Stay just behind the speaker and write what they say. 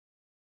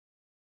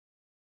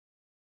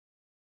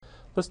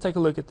let's take a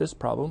look at this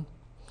problem.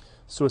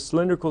 So a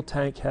cylindrical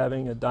tank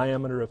having a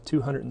diameter of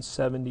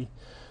 270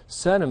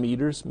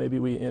 centimeters, maybe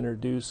we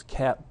introduce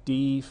cap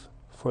D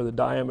for the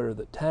diameter of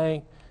the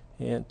tank,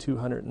 and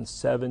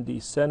 270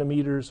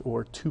 centimeters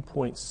or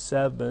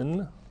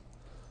 2.7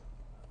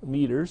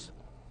 meters,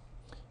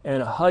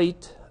 and a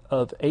height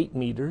of 8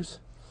 meters.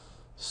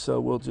 So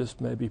we'll just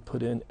maybe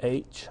put in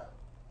H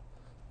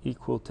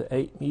equal to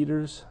 8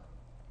 meters.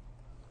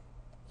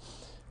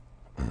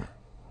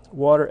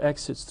 Water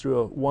exits through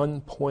a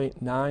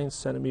 1.9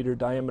 centimeter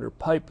diameter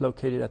pipe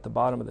located at the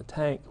bottom of the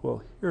tank.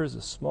 Well, here's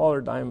a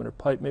smaller diameter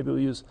pipe. Maybe we'll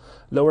use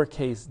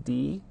lowercase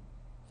d,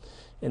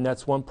 and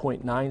that's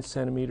 1.9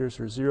 centimeters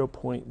or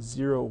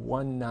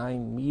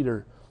 0.019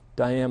 meter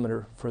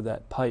diameter for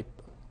that pipe.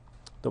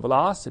 The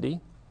velocity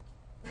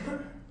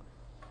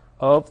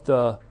of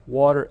the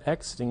water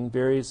exiting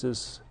varies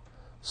as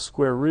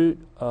square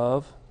root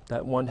of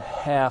that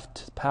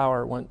 1/2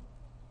 power went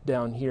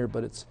down here,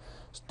 but it's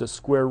the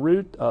square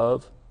root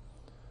of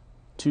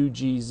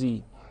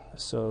 2gz.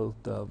 So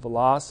the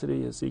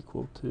velocity is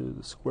equal to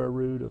the square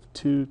root of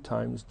 2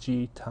 times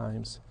g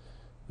times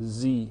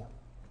z.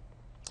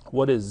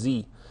 What is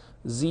z?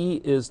 Z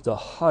is the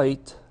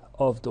height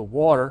of the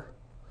water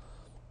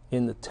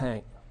in the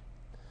tank.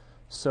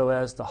 So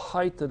as the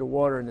height of the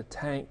water in the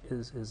tank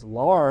is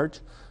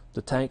large,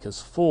 the tank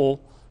is full,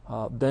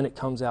 then it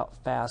comes out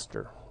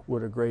faster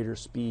with a greater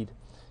speed.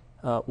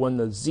 When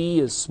the z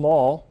is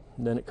small,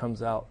 then it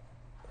comes out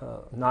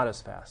not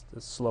as fast,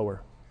 it's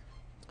slower.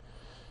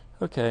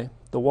 Okay,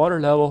 the water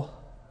level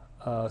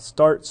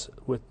starts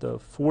with the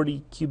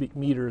 40 cubic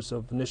meters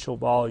of initial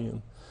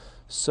volume.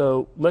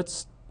 So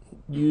let's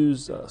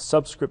use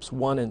subscripts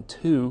 1 and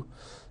 2,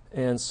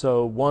 and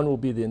so 1 will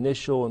be the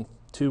initial and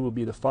 2 will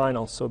be the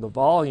final. So the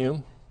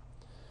volume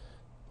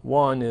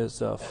 1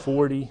 is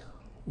 40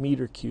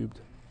 meter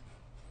cubed,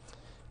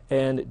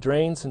 and it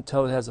drains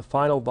until it has a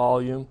final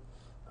volume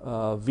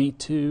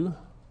V2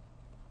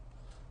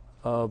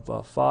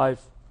 of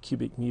 5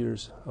 cubic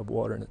meters of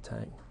water in the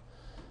tank.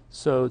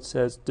 So it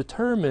says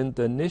determine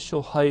the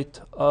initial height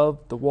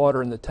of the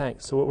water in the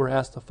tank. So what we're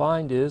asked to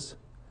find is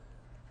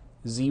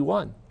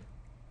Z1,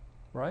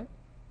 right?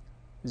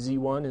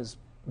 Z1 is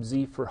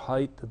Z for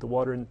height of the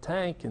water in the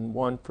tank and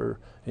 1 for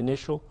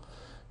initial.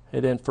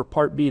 And then for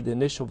part B, the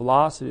initial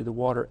velocity of the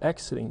water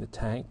exiting the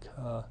tank,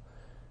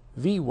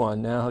 V1.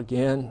 Now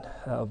again,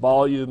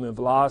 volume and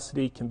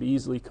velocity can be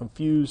easily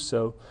confused,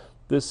 so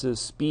this is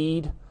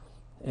speed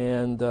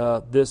and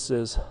this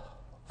is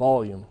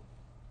volume,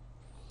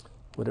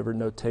 whatever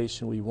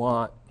notation we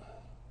want.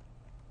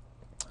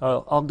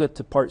 I'll get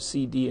to part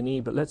C, D, and E,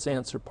 but let's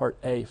answer part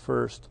A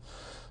first.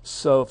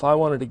 So if I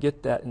wanted to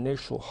get that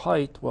initial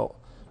height, well,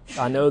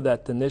 I know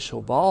that the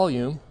initial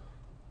volume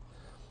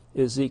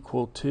is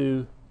equal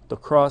to the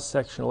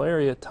cross-sectional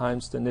area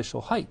times the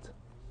initial height.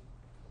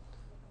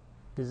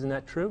 Isn't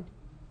that true?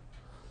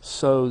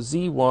 So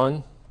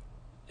Z1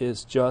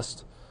 is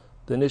just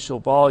the initial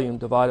volume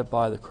divided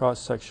by the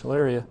cross-sectional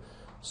area.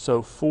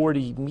 So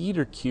 40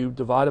 meter cubed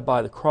divided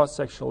by the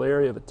cross-sectional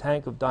area of a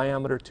tank of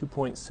diameter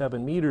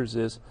 2.7 meters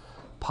is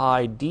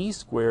pi d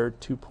squared,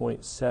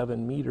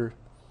 2.7 meter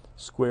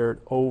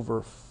squared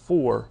over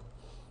 4.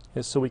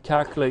 And so we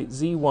calculate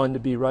Z1 to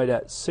be right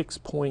at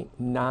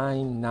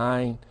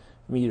 6.99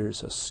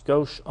 meters, a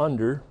skosh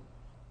under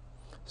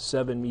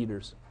 7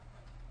 meters.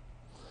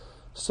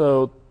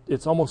 So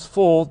it's almost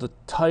full. The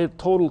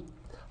total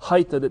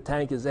height of the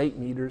tank is 8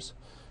 meters,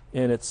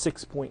 and it's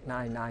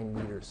 6.99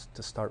 meters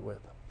to start with.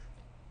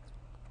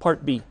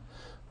 Part B,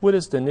 what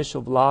is the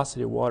initial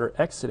velocity of water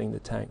exiting the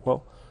tank?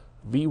 Well,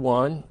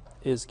 V1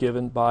 is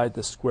given by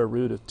the square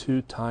root of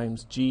 2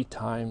 times g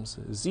times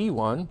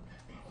Z1.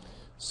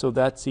 So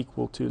that's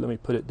equal to, let me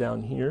put it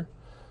down here,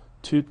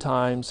 2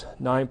 times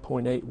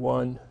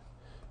 9.81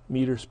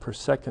 meters per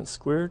second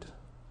squared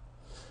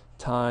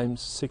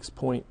times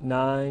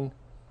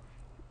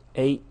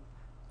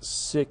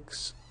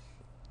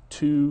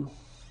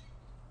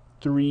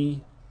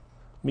 6.9863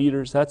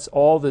 meters. That's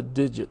all the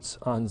digits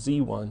on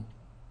Z1.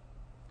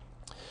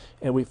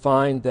 And we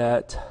find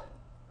that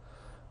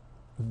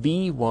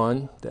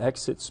V1, the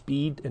exit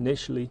speed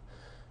initially,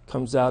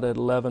 comes out at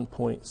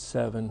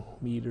 11.7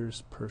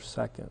 meters per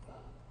second.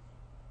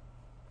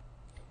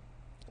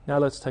 Now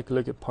let's take a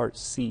look at part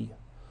C.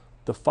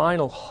 The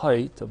final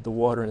height of the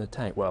water in the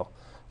tank. Well,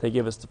 they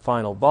give us the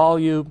final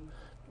volume,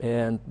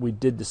 and we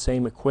did the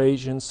same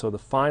equation, so the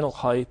final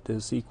height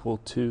is equal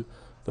to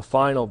the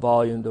final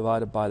volume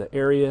divided by the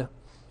area,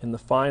 and the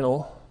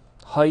final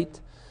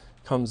height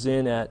comes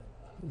in at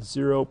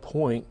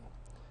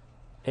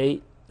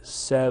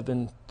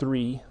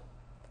 0.873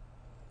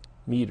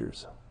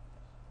 meters.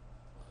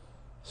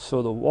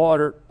 So the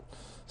water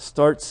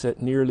starts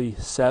at nearly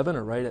 7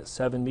 or right at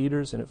 7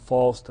 meters, and it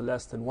falls to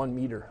less than 1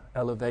 meter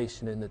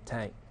elevation in the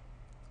tank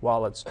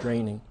while it's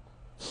draining.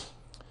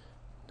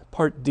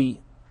 Part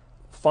D,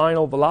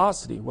 final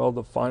velocity. Well,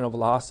 the final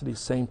velocity,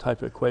 same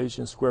type of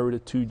equation, square root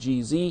of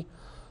 2gz,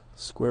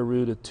 square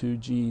root of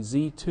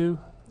 2gz2,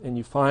 and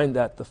you find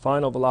that the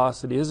final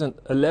velocity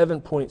isn't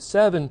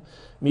 11.7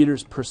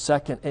 meters per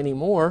second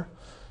anymore.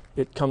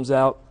 It comes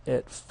out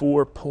at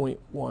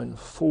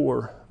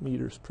 4.14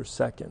 meters per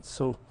second.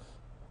 So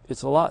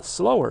it's a lot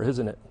slower,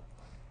 isn't it?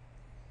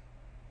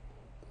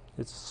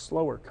 It's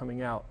slower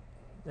coming out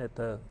at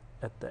the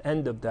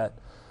end of that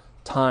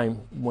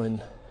time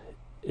when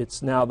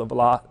it's now the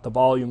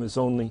volume is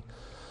only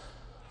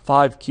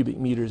 5 cubic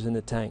meters in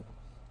the tank.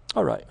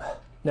 All right,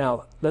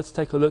 now let's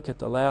take a look at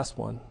the last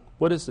one.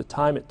 What is the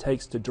time it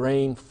takes to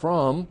drain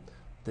from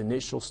the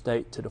initial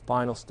state to the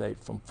final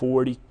state, from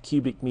 40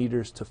 cubic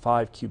meters to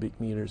 5 cubic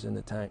meters in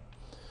the tank?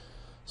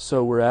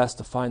 So we're asked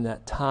to find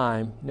that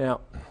time.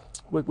 Now,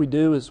 what we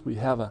do is we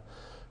have a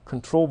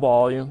control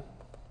volume.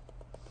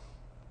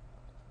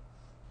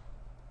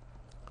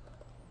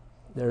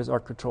 There's our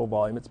control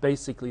volume. It's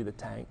basically the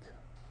tank.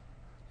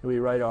 We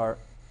write our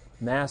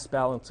mass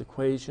balance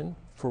equation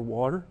for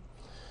water,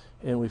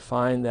 and we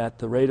find that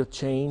the rate of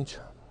change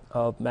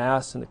of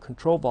mass in the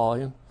control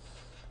volume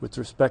with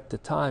respect to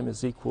time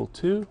is equal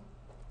to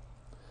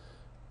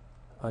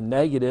a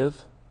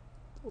negative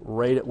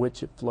rate at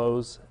which it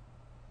flows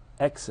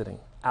exiting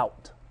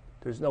out.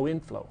 There's no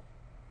inflow.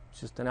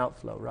 It's just an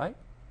outflow, right?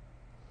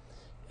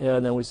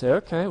 And then we say,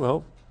 okay,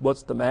 well,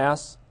 what's the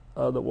mass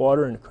of the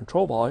water in the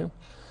control volume?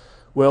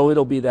 Well,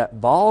 it'll be that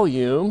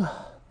volume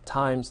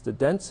times the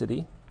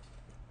density,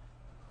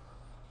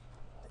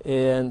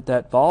 and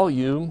that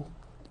volume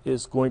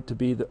is going to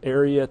be the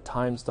area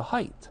times the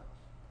height.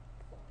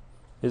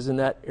 Isn't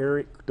that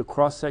area, the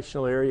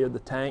cross-sectional area of the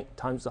tank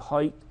times the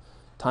height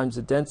times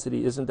the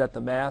density, isn't that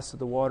the mass of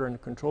the water in the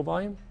control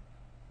volume?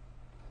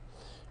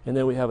 And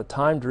then we have a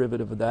time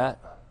derivative of that.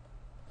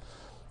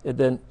 And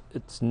then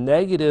it's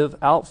negative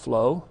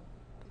outflow,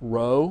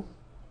 rho,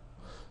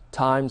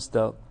 times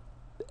the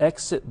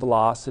exit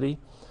velocity.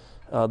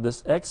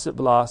 This exit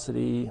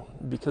velocity,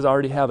 because I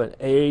already have an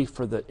A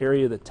for the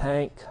area of the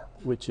tank,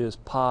 which is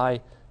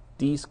pi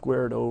d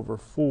squared over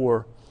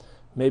 4,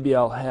 maybe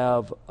I'll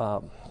have,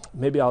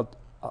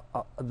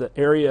 the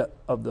area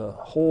of the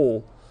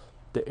hole,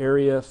 the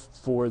area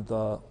for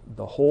the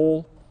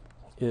hole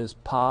is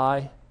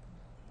pi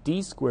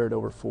d squared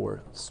over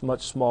 4. It's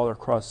much smaller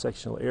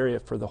cross-sectional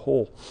area for the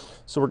hole.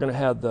 So we're going to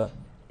have the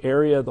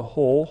area of the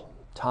hole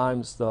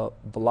times the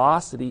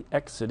velocity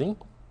exiting.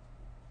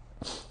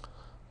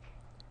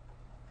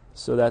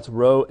 So that's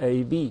rho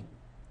AV.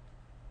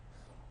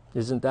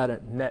 Isn't that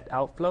a net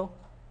outflow?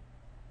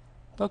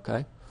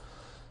 Okay.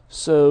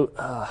 So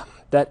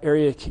that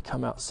area can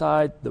come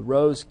outside. The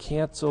rows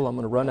cancel. I'm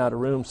going to run out of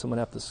room, so I'm going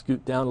to have to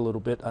scoot down a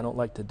little bit. I don't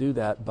like to do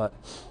that, but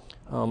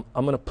I'm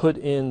going to put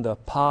in the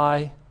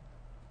pi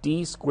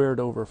d squared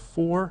over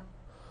 4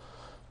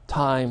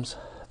 times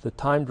the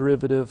time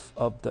derivative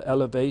of the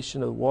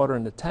elevation of the water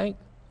in the tank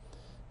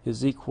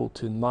is equal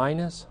to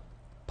minus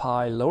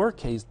pi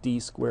lowercase d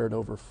squared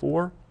over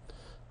 4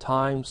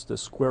 times the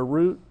square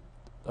root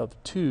of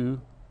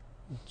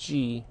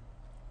 2g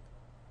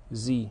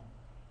z.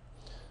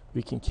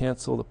 We can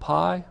cancel the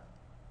pi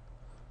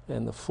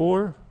and the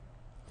 4,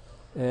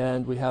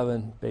 and we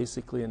have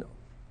basically a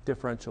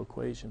differential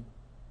equation,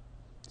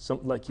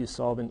 something like you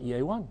solve in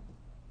EA1.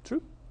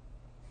 True?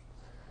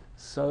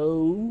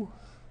 So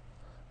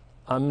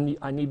I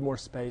need more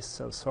space,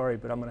 so sorry,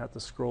 but I'm going to have to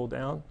scroll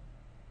down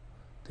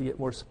to get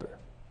more space.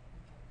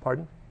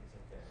 Pardon?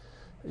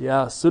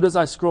 Yeah, as soon as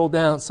I scroll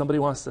down, somebody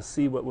wants to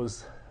see what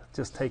was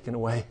just taken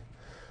away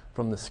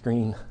from the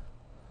screen.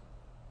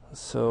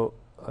 So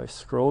I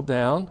scroll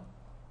down,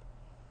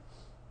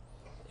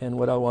 and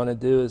what I want to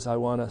do is I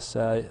want to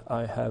say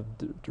I have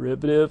the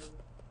derivative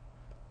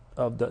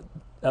of the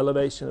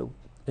elevation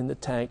in the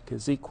tank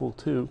is equal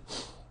to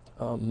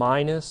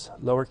minus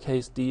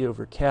lowercase d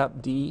over cap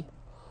d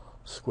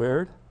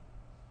squared,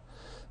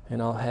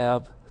 and I'll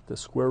have the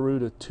square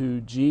root of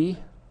 2g,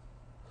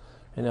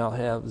 and I'll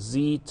have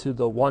z to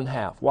the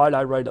 1/2. Why did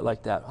I write it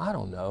like that? I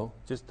don't know.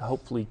 Just to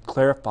hopefully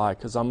clarify,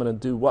 because I'm going to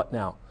do what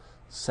now?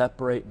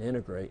 Separate and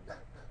integrate.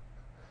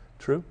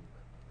 True?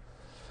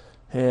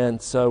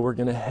 And so we're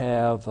going to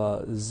have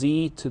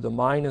z to the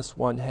minus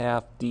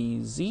 1/2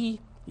 dz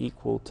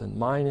equal to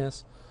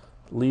minus,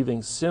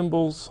 leaving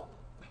symbols.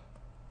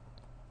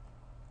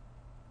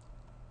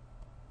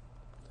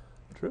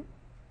 True?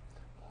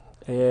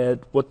 And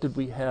what did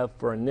we have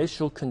for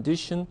initial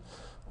condition?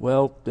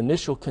 Well, the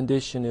initial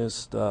condition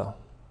is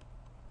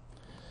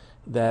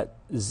that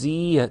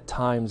z at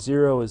time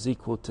 0 is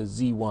equal to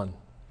z1.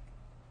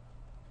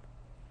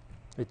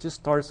 It just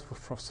starts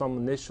from some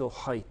initial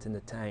height in the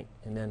tank,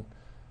 and then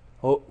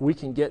we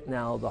can get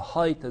now the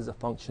height as a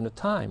function of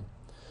time.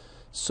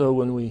 So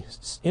when we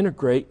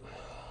integrate,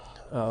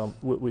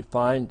 what we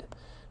find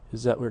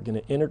is that we're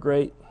going to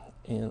integrate,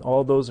 and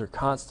all those are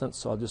constants,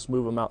 so I'll just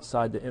move them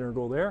outside the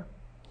integral there.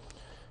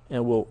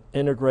 And we'll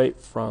integrate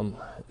from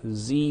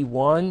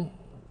z1,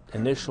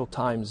 initial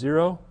time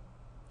 0,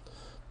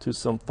 to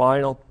some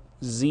final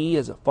z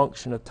as a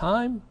function of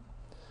time,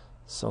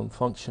 some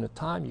function of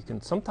time. You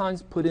can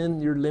sometimes put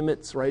in your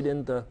limits right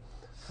in the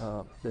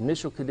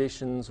initial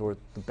conditions or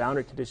the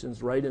boundary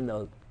conditions right in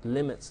the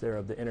limits there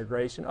of the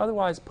integration.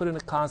 Otherwise, put in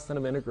a constant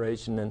of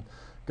integration and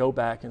go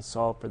back and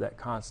solve for that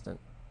constant.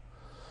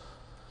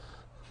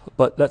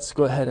 But let's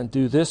go ahead and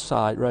do this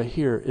side right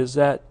here. Is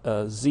that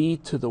z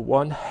to the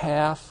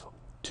 1/2,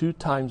 2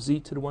 times z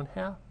to the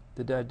 1/2?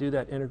 Did I do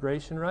that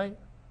integration right?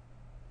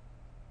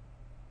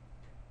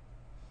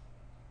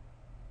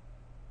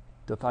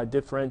 If I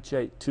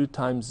differentiate 2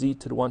 times z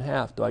to the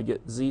 1/2, do I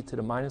get z to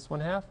the minus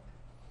 1/2?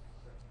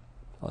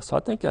 So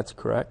I think that's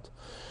correct.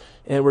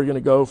 And we're going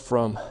to go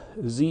from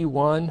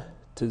z1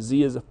 to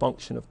z as a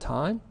function of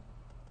time.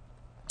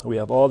 We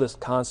have all this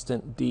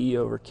constant d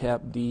over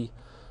cap d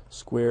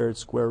squared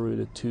square root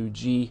of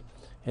 2g.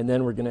 And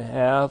then we're going to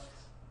have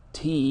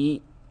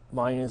t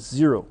minus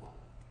 0.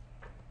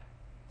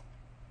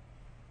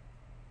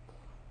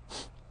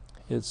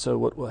 And so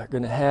what we're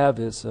going to have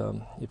is,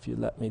 if you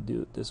let me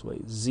do it this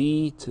way,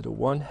 z to the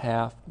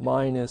 1/2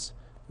 minus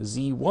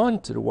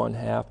z1 to the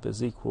 1/2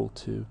 is equal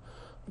to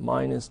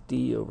minus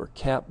d over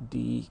cap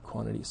d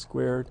quantity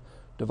squared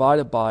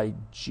divided by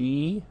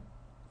g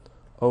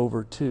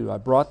over 2. I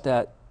brought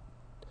that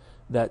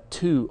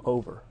 2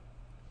 over,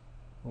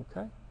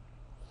 okay,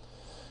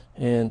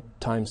 and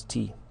times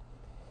t.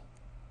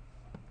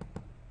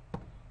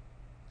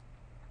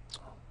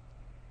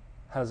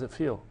 How does it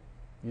feel?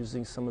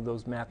 Using some of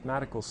those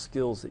mathematical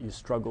skills that you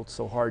struggled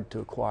so hard to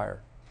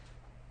acquire,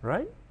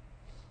 right?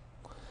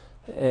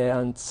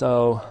 And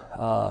so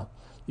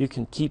you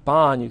can keep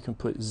on. You can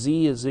put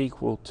z is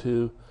equal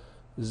to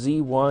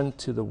z1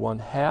 to the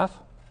 1/2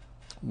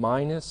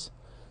 minus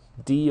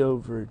d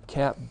over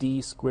cap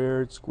d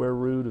squared square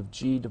root of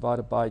g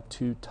divided by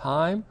 2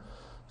 time,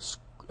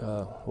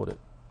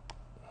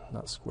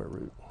 not square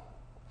root,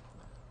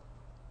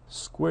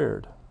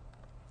 squared.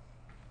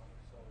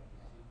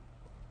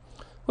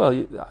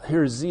 Well,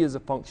 here's z as a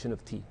function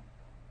of t.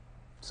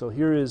 So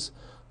here is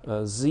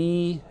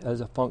z as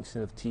a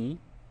function of t,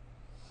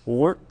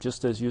 or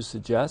just as you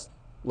suggest,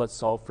 let's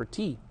solve for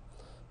t.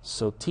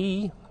 So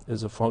t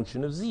is a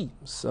function of z.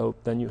 So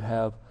then you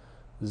have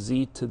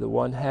z to the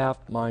 1/2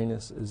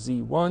 minus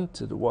z1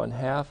 to the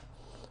 1/2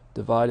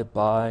 divided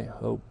by,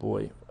 oh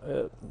boy,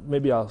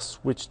 maybe I'll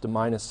switch the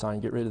minus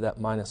sign, get rid of that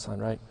minus sign,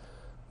 right?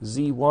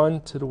 z1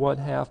 to the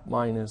 1/2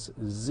 minus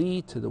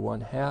z to the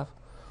 1/2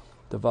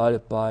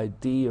 divided by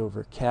d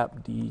over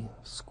cap d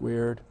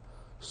squared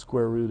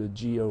square root of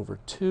g over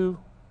 2.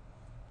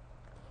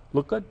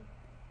 Look good?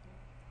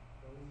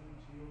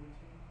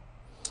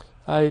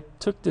 I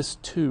took this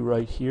 2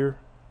 right here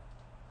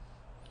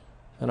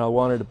and I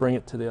wanted to bring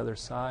it to the other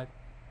side.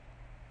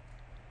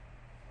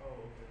 Oh,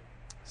 okay.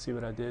 See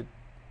what I did?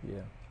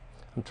 Yeah.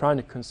 I'm trying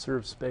to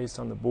conserve space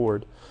on the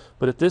board.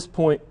 But at this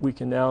point, we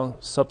can now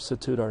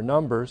substitute our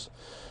numbers.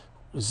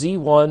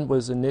 Z1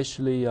 was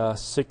initially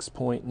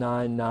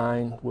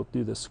 6.99. We'll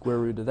do the square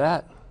root of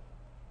that.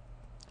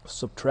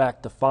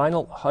 Subtract the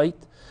final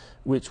height,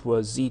 which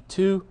was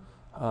Z2,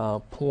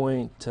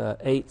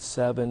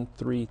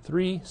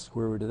 0.8733,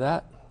 square root of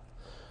that,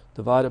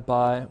 divided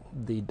by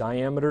the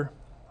diameter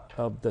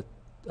of the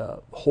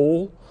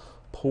hole,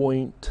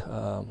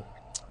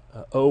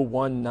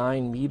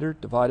 0.019 meter,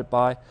 divided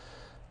by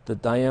the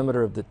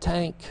diameter of the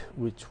tank,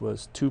 which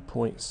was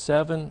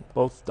 2.7.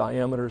 Both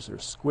diameters are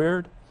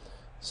squared.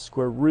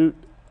 Square root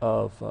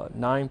of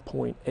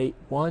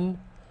 9.81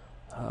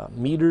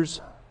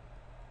 meters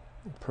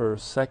per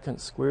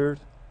second squared.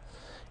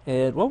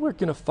 And what we're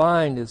going to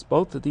find is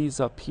both of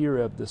these up here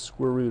have the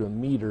square root of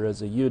meter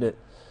as a unit,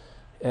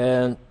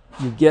 and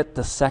you get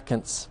the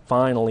seconds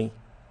finally.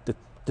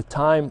 The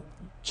time,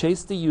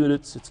 chase the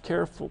units. Be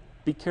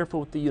careful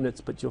with the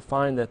units, but you'll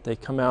find that they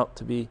come out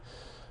to be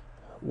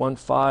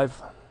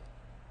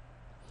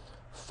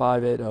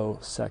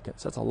 15580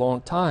 seconds. That's a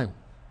long time.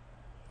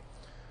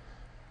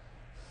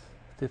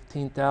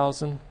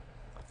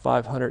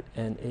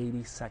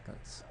 15,580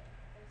 seconds.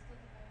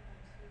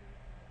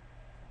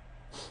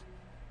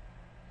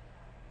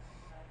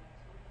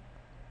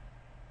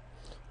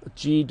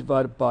 G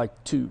divided by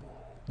 2.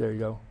 There you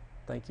go.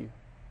 Thank you.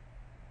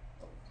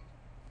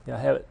 Yeah, I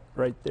have it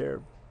right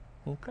there.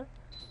 Okay.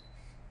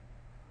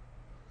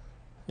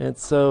 And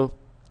so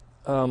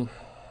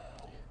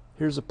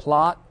here's a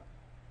plot.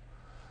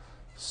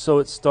 So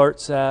it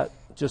starts at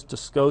just a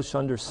skosh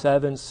under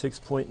 7,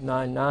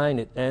 6.99.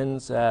 It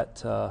ends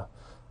at a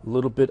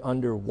little bit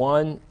under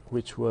 1,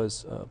 which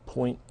was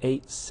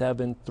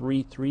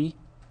 0.8733.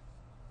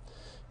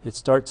 It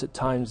starts at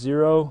time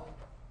 0,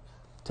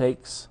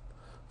 takes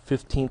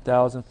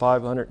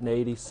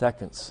 15,580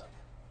 seconds.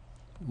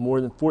 More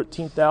than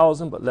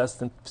 14,000, but less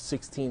than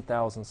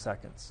 16,000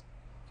 seconds.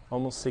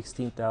 Almost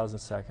 16,000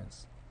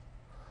 seconds.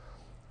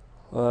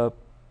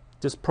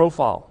 This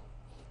profile,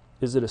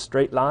 is it a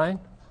straight line?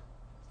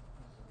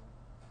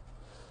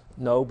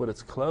 No, but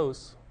it's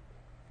close.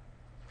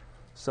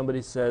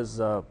 Somebody says,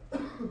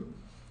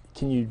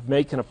 can you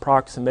make an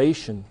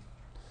approximation?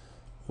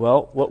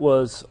 Well, what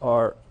was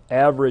our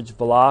average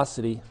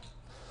velocity?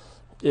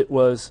 It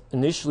was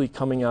initially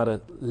coming out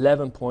at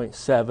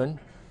 11.7.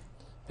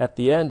 At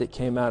the end, it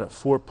came out at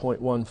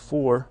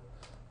 4.14.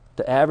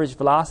 The average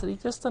velocity,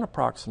 just an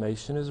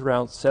approximation, is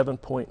around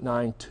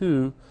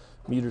 7.92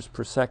 meters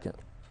per second.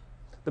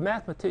 The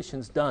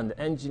mathematician's done. The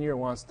engineer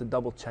wants to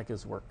double check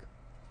his work.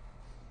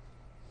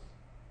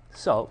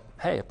 So,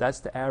 hey, if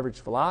that's the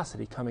average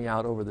velocity coming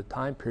out over the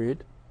time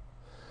period,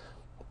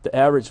 the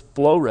average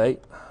flow rate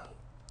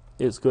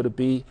is going to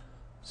be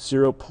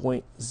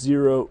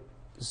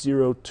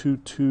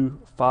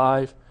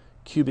 0.00225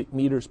 cubic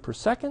meters per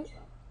second.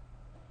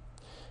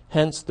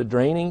 Hence, the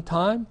draining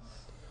time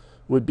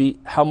would be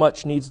how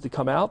much needs to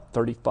come out?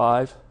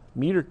 35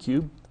 meter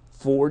cube,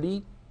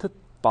 40 to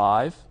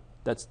 5.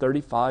 That's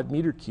 35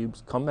 meter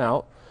cubes come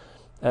out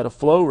at a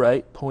flow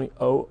rate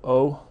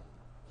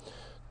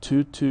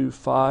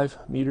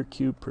 0.00225 meter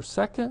cube per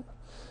second.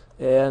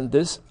 And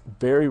this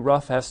very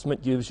rough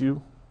estimate gives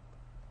you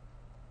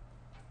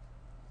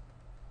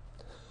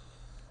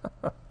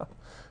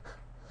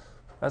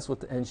that's what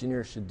the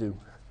engineer should do.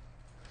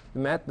 The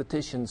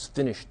mathematician's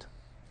finished,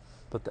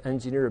 but the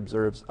engineer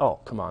observes, oh,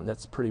 come on,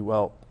 that's pretty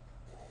well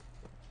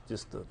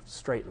just a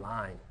straight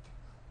line.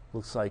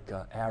 Looks like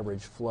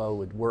average flow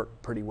would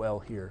work pretty well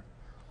here.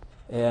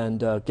 And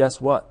guess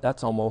what?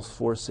 That's almost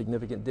 4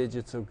 significant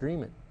digits of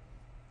agreement,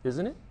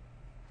 isn't it?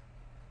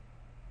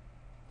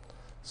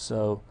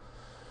 So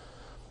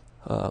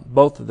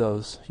both of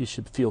those you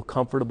should feel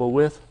comfortable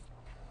with.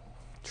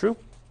 True?